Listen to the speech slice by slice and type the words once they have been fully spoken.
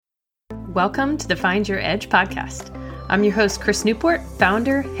Welcome to the Find Your Edge podcast. I'm your host, Chris Newport,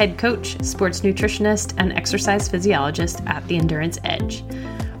 founder, head coach, sports nutritionist, and exercise physiologist at the Endurance Edge.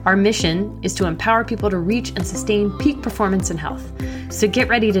 Our mission is to empower people to reach and sustain peak performance and health. So get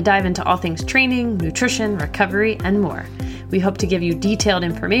ready to dive into all things training, nutrition, recovery, and more. We hope to give you detailed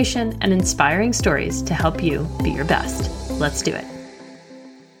information and inspiring stories to help you be your best. Let's do it.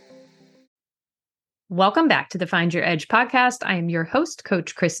 Welcome back to the Find Your Edge podcast. I am your host,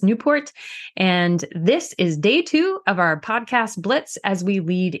 Coach Chris Newport, and this is day 2 of our podcast blitz as we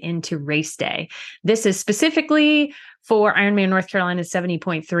lead into race day. This is specifically for Ironman North Carolina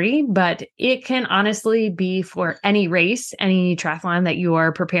 70.3, but it can honestly be for any race, any triathlon that you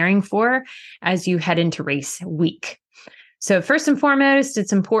are preparing for as you head into race week. So first and foremost,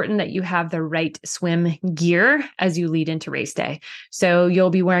 it's important that you have the right swim gear as you lead into race day. So you'll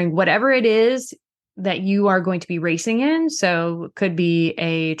be wearing whatever it is that you are going to be racing in. So it could be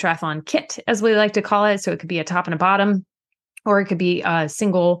a triathlon kit, as we like to call it. So it could be a top and a bottom, or it could be a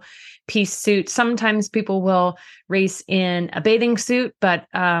single piece suit. Sometimes people will race in a bathing suit, but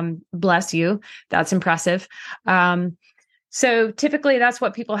bless you, that's impressive. So typically that's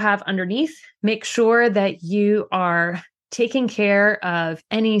what people have underneath. Make sure that you are taking care of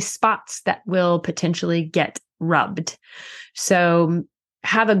any spots that will potentially get rubbed. So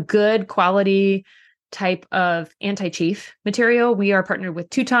have a good quality type of anti-chafe material. We are partnered with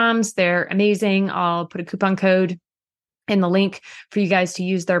Two Toms. They're amazing. I'll put a coupon code in the link for you guys to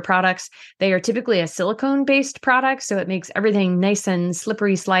use their products. They are typically a silicone-based product, so it makes everything nice and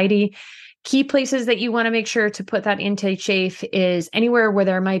slippery, slidey. Key places that you want to make sure to put that anti-chafe is anywhere where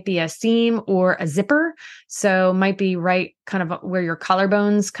there might be a seam or a zipper. So might be right kind of where your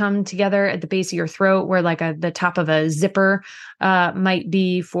collarbones come together at the base of your throat, where like the top of a zipper might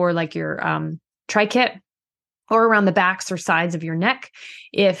be for like your tri-kit, or around the backs or sides of your neck.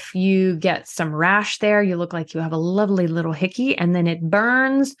 If you get some rash there, you look like you have a lovely little hickey, and then it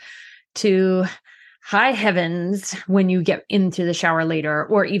burns to high heavens when you get into the shower later,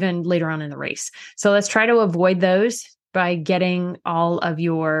 or even later on in the race. So let's try to avoid those by getting all of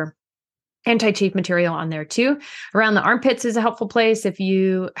your anti-chafe material on there too. Around the armpits is a helpful place if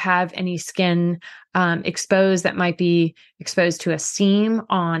you have any skin exposed that might be exposed to a seam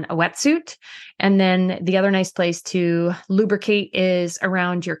on a wetsuit. And then the other nice place to lubricate is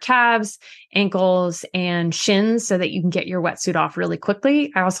around your calves, ankles, and shins so that you can get your wetsuit off really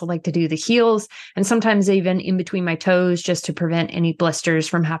quickly. I also like to do the heels and sometimes even in between my toes just to prevent any blisters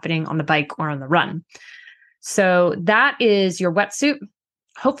from happening on the bike or on the run. So that is your wetsuit.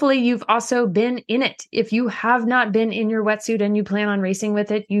 Hopefully you've also been in it. If you have not been in your wetsuit and you plan on racing with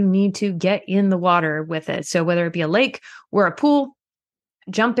it, you need to get in the water with it. So whether it be a lake or a pool,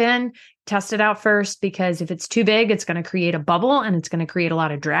 jump in, test it out first, because if it's too big, it's going to create a bubble and it's going to create a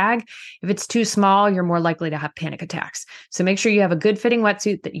lot of drag. If it's too small, you're more likely to have panic attacks. So make sure you have a good fitting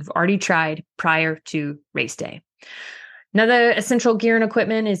wetsuit that you've already tried prior to race day. Another essential gear and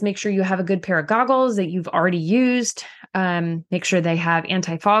equipment is make sure you have a good pair of goggles that you've already used. Make sure they have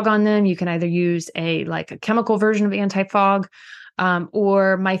anti-fog on them. You can either use a chemical version of anti-fog,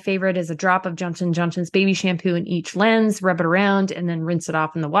 or my favorite is a drop of Johnson & Johnson's baby shampoo in each lens, rub it around, and then rinse it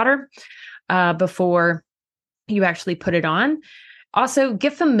off in the water before you actually put it on. Also,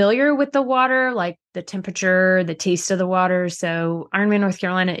 get familiar with the water, like the temperature, the taste of the water. So Ironman North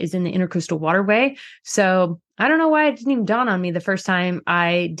Carolina is in the Intercoastal Waterway. So I don't know why it didn't even dawn on me the first time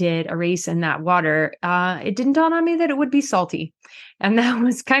I did a race in that water. It didn't dawn on me that it would be salty. And that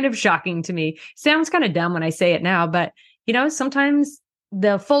was kind of shocking to me. Sounds kind of dumb when I say it now, but sometimes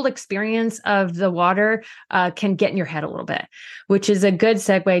the full experience of the water can get in your head a little bit, which is a good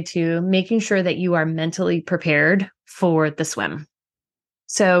segue to making sure that you are mentally prepared for the swim.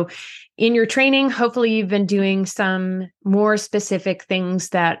 So in your training, hopefully you've been doing some more specific things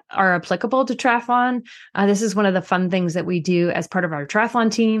that are applicable to triathlon. This is one of the fun things that we do as part of our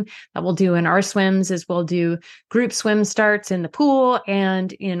triathlon team that we'll do in our swims is we'll do group swim starts in the pool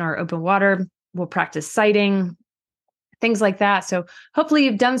and in our open water. We'll practice sighting, things like that. So hopefully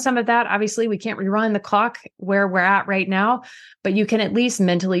you've done some of that. Obviously, we can't rewind the clock where we're at right now, but you can at least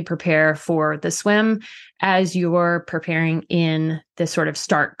mentally prepare for the swim as you're preparing in this sort of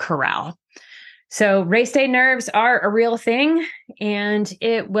start corral. So race day nerves are a real thing, and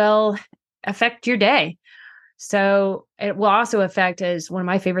it will affect your day. So it will also affect, as one of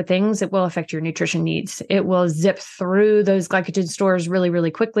my favorite things, it will affect your nutrition needs. It will zip through those glycogen stores really, really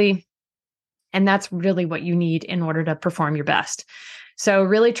quickly. And that's really what you need in order to perform your best. So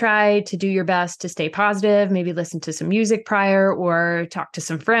really try to do your best to stay positive, maybe listen to some music prior or talk to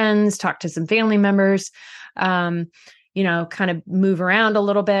some friends, talk to some family members. kind of move around a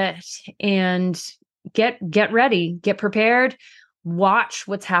little bit and get ready, get prepared, watch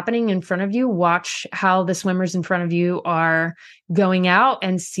what's happening in front of you, watch how the swimmers in front of you are going out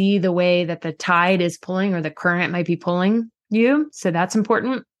and see the way that the tide is pulling or the current might be pulling you. So that's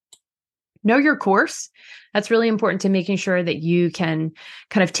important. Know your course. That's really important to making sure that you can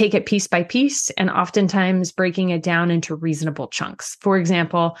kind of take it piece by piece and oftentimes breaking it down into reasonable chunks. For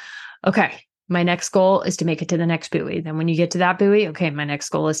example, okay, my next goal is to make it to the next buoy. Then when you get to that buoy, okay, my next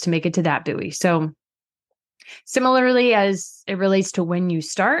goal is to make it to that buoy. So similarly, as it relates to when you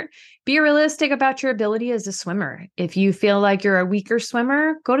start, be realistic about your ability as a swimmer. If you feel like you're a weaker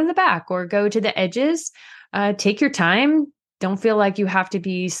swimmer, go to the back or go to the edges. Take your time. Don't feel like you have to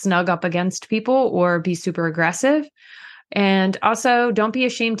be snug up against people or be super aggressive. And also, don't be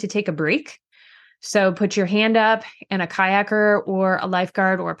ashamed to take a break. So put your hand up and a kayaker or a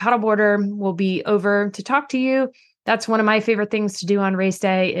lifeguard or a paddleboarder will be over to talk to you. That's one of my favorite things to do on race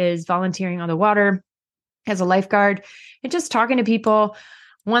day is volunteering on the water as a lifeguard and just talking to people.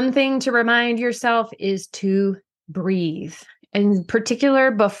 One thing to remind yourself is to breathe, in particular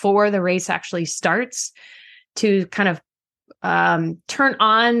before the race actually starts, to kind of turn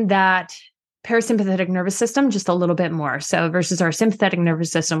on that parasympathetic nervous system just a little bit more. So versus our sympathetic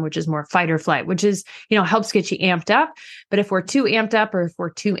nervous system, which is more fight or flight, which is, helps get you amped up. But if we're too amped up or if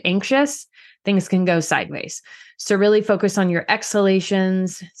we're too anxious, things can go sideways. So really focus on your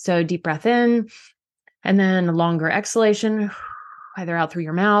exhalations. So deep breath in and then a longer exhalation, either out through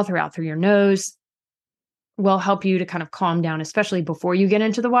your mouth or out through your nose, will help you to kind of calm down, especially before you get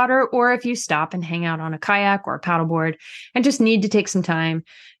into the water, or if you stop and hang out on a kayak or a paddleboard and just need to take some time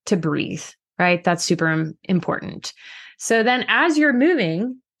to breathe, right? That's super important. So then as you're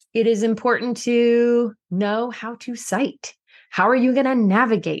moving, it is important to know how to sight. How are you going to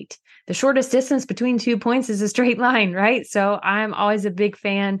navigate? The shortest distance between 2 points is a straight line, right? So I'm always a big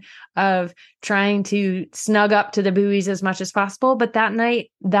fan of trying to snug up to the buoys as much as possible, but that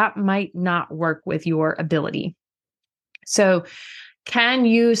might not work with your ability. So can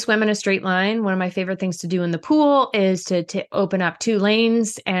you swim in a straight line? One of my favorite things to do in the pool is to open up 2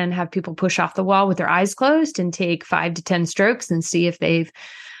 lanes and have people push off the wall with their eyes closed and take 5 to 10 strokes and see if they've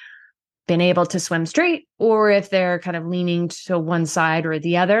been able to swim straight or if they're kind of leaning to one side or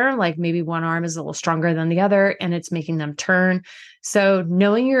the other, like maybe one arm is a little stronger than the other and it's making them turn. So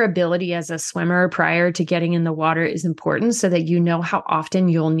knowing your ability as a swimmer prior to getting in the water is important so that you know how often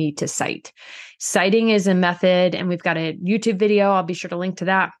you'll need to sight. Sighting is a method, and we've got a YouTube video, I'll be sure to link to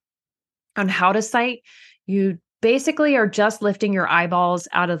that, on how to sight. You basically are just lifting your eyeballs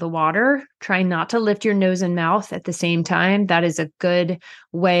out of the water. Try not to lift your nose and mouth at the same time. That is a good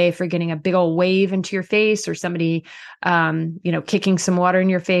way for getting a big old wave into your face or somebody, kicking some water in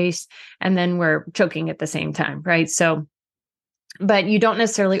your face. And then we're choking at the same time, right? So, but you don't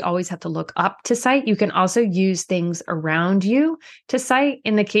necessarily always have to look up to sight. You can also use things around you to sight.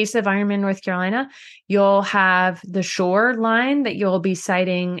 In the case of Ironman North Carolina, you'll have the shore line that you'll be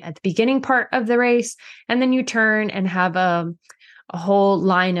sighting at the beginning part of the race. And then you turn and have a whole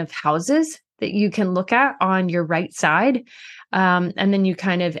line of houses that you can look at on your right side. And then you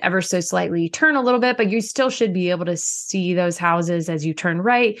kind of ever so slightly turn a little bit, but you still should be able to see those houses as you turn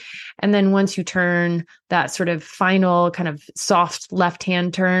right. And then once you turn that sort of final kind of soft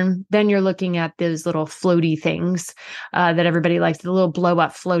left-hand turn, then you're looking at those little floaty things that everybody likes, the little blow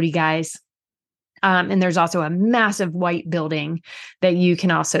up floaty guys. And there's also a massive white building that you can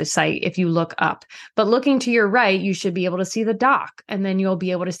also sight if you look up. But looking to your right, you should be able to see the dock, and then you'll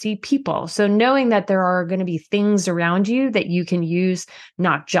be able to see people. So knowing that there are going to be things around you that you can use,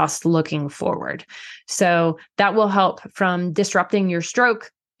 not just looking forward. So that will help from disrupting your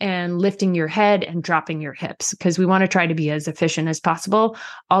stroke and lifting your head and dropping your hips, because we want to try to be as efficient as possible,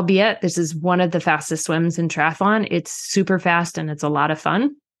 albeit this is one of the fastest swims in triathlon. It's super fast and it's a lot of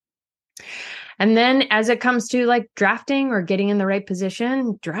fun. And then as it comes to like drafting or getting in the right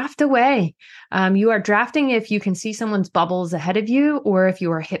position, draft away. You are drafting if you can see someone's bubbles ahead of you or if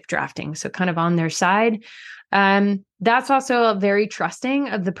you are hip drafting, so kind of on their side. That's also very trusting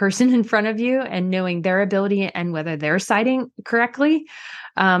of the person in front of you and knowing their ability and whether they're sighting correctly,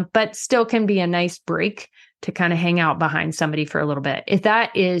 but still can be a nice break to kind of hang out behind somebody for a little bit. If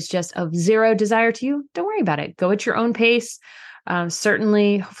that is just of zero desire to you, don't worry about it. Go at your own pace.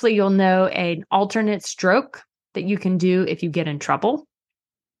 Certainly, hopefully you'll know an alternate stroke that you can do if you get in trouble.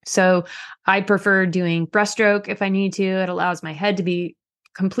 So I prefer doing breaststroke if I need to. It allows my head to be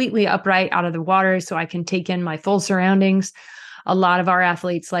completely upright out of the water so I can take in my full surroundings. A lot of our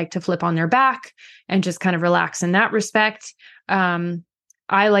athletes like to flip on their back and just kind of relax in that respect.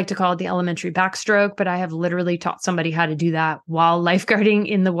 I like to call it the elementary backstroke, but I have literally taught somebody how to do that while lifeguarding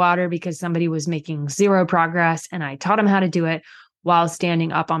in the water because somebody was making zero progress and I taught them how to do it while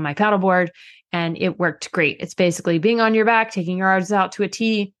standing up on my paddleboard and it worked great. It's basically being on your back, taking your arms out to a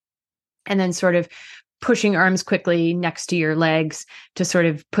T, and then sort of pushing arms quickly next to your legs to sort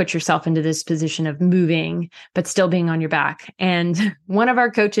of put yourself into this position of moving, but still being on your back. And one of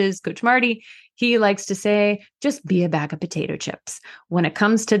our coaches, Coach Marty, he likes to say, just be a bag of potato chips. When it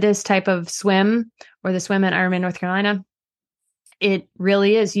comes to this type of swim or the swim at Ironman North Carolina, it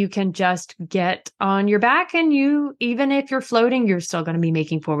really is. You can just get on your back and you, even if you're floating, you're still going to be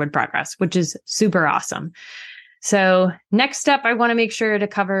making forward progress, which is super awesome. So next up, I want to make sure to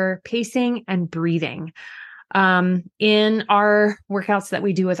cover pacing and breathing. In our workouts that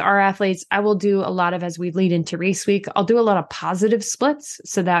we do with our athletes, I will do a lot of, as we lead into race week, I'll do a lot of positive splits.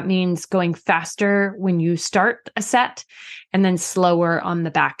 So that means going faster when you start a set and then slower on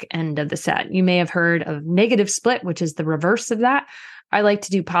the back end of the set. You may have heard of negative split, which is the reverse of that. I like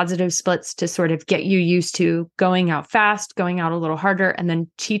to do positive splits to sort of get you used to going out fast, going out a little harder, and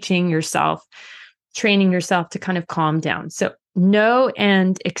then training yourself to kind of calm down. So know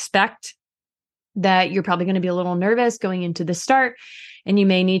and expect that you're probably going to be a little nervous going into the start, and you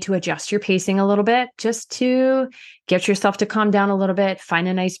may need to adjust your pacing a little bit just to get yourself to calm down a little bit, find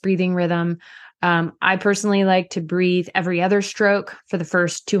a nice breathing rhythm. I personally like to breathe every other stroke for the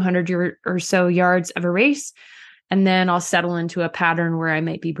first 200 or so yards of a race. And then I'll settle into a pattern where I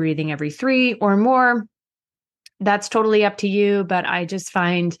might be breathing every 3 or more. That's totally up to you, but I just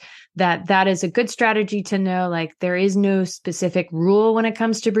find that that is a good strategy to know. Like, there is no specific rule when it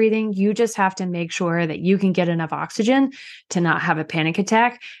comes to breathing. You just have to make sure that you can get enough oxygen to not have a panic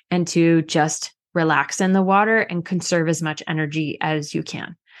attack and to just relax in the water and conserve as much energy as you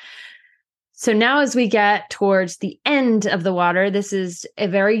can. So now as we get towards the end of the water, this is a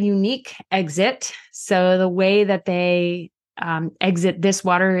very unique exit. So the way that they exit this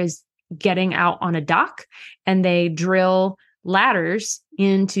water is getting out on a dock, and they drill ladders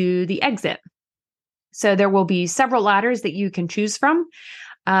into the exit. So there will be several ladders that you can choose from.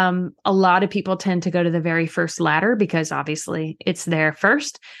 A lot of people tend to go to the very first ladder because obviously it's there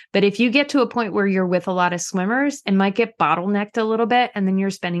first. But if you get to a point where you're with a lot of swimmers, it might get bottlenecked a little bit, and then you're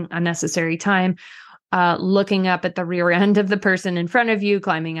spending unnecessary time looking up at the rear end of the person in front of you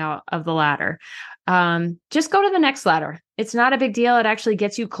climbing out of the ladder. Just go to the next ladder. It's not a big deal. It actually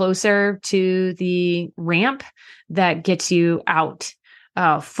gets you closer to the ramp that gets you out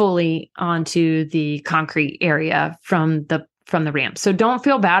fully onto the concrete area from the ramp. So don't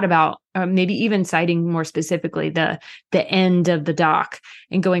feel bad about maybe even citing more specifically the end of the dock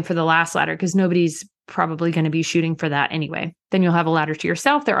and going for the last ladder, because nobody's probably going to be shooting for that anyway. Then you'll have a ladder to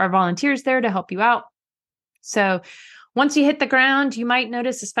yourself. There are volunteers there to help you out. So once you hit the ground, you might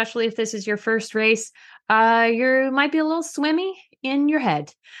notice, especially if this is your first race, you might be a little swimmy in your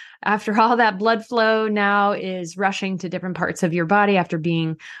head. After all that blood flow now is rushing to different parts of your body after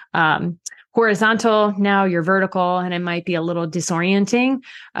being horizontal, now you're vertical, and it might be a little disorienting,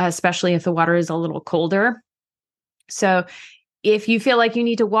 especially if the water is a little colder. So if you feel like you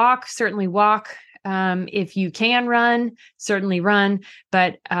need to walk, certainly walk. If you can run, certainly run,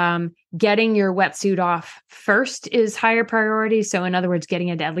 but getting your wetsuit off first is higher priority. So in other words, getting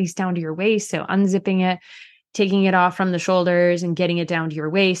it at least down to your waist. So unzipping it, taking it off from the shoulders and getting it down to your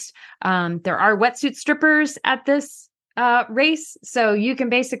waist. There are wetsuit strippers at this race. So you can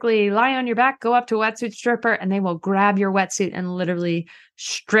basically lie on your back, go up to a wetsuit stripper, and they will grab your wetsuit and literally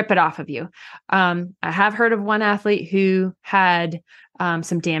strip it off of you. I have heard of one athlete who had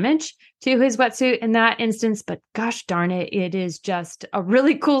some damage to his wetsuit in that instance, but gosh darn it, it is just a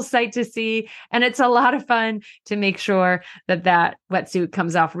really cool sight to see. And it's a lot of fun to make sure that that wetsuit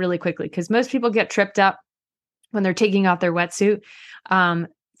comes off really quickly, because most people get tripped up when they're taking off their wetsuit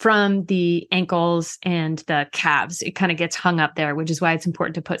from the ankles and the calves. It kind of gets hung up there, which is why it's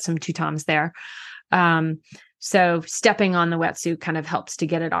important to put some Teutons there. So stepping on the wetsuit kind of helps to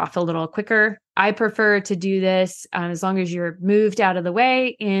get it off a little quicker. I prefer to do this as long as you're moved out of the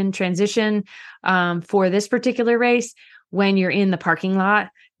way in transition for this particular race when you're in the parking lot,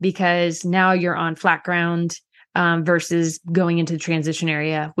 because now you're on flat ground versus going into the transition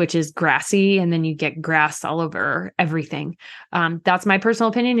area, which is grassy, and then you get grass all over everything. That's my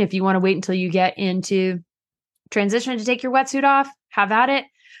personal opinion. If you want to wait until you get into transition to take your wetsuit off, have at it.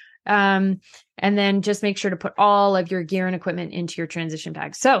 And then just make sure to put all of your gear and equipment into your transition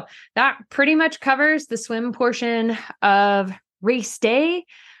bag. So that pretty much covers the swim portion of race day,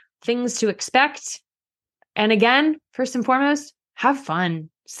 things to expect. And again, first and foremost, have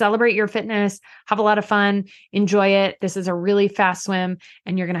fun. celebrate your fitness, have a lot of fun, enjoy it. This is a really fast swim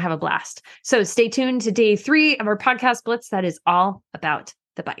and you're going to have a blast. So stay tuned to day 3 of our podcast blitz that is all about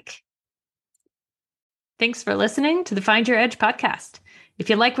the bike. Thanks for listening to the Find Your Edge podcast. If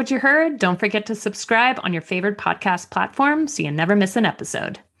you like what you heard, don't forget to subscribe on your favorite podcast platform so you never miss an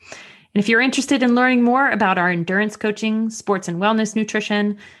episode. And if you're interested in learning more about our endurance coaching, sports and wellness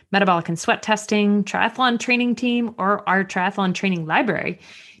nutrition, metabolic and sweat testing, triathlon training team, or our triathlon training library,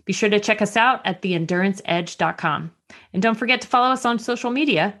 be sure to check us out at theenduranceedge.com. And don't forget to follow us on social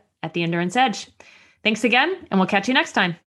media at The Endurance Edge. Thanks again, and we'll catch you next time.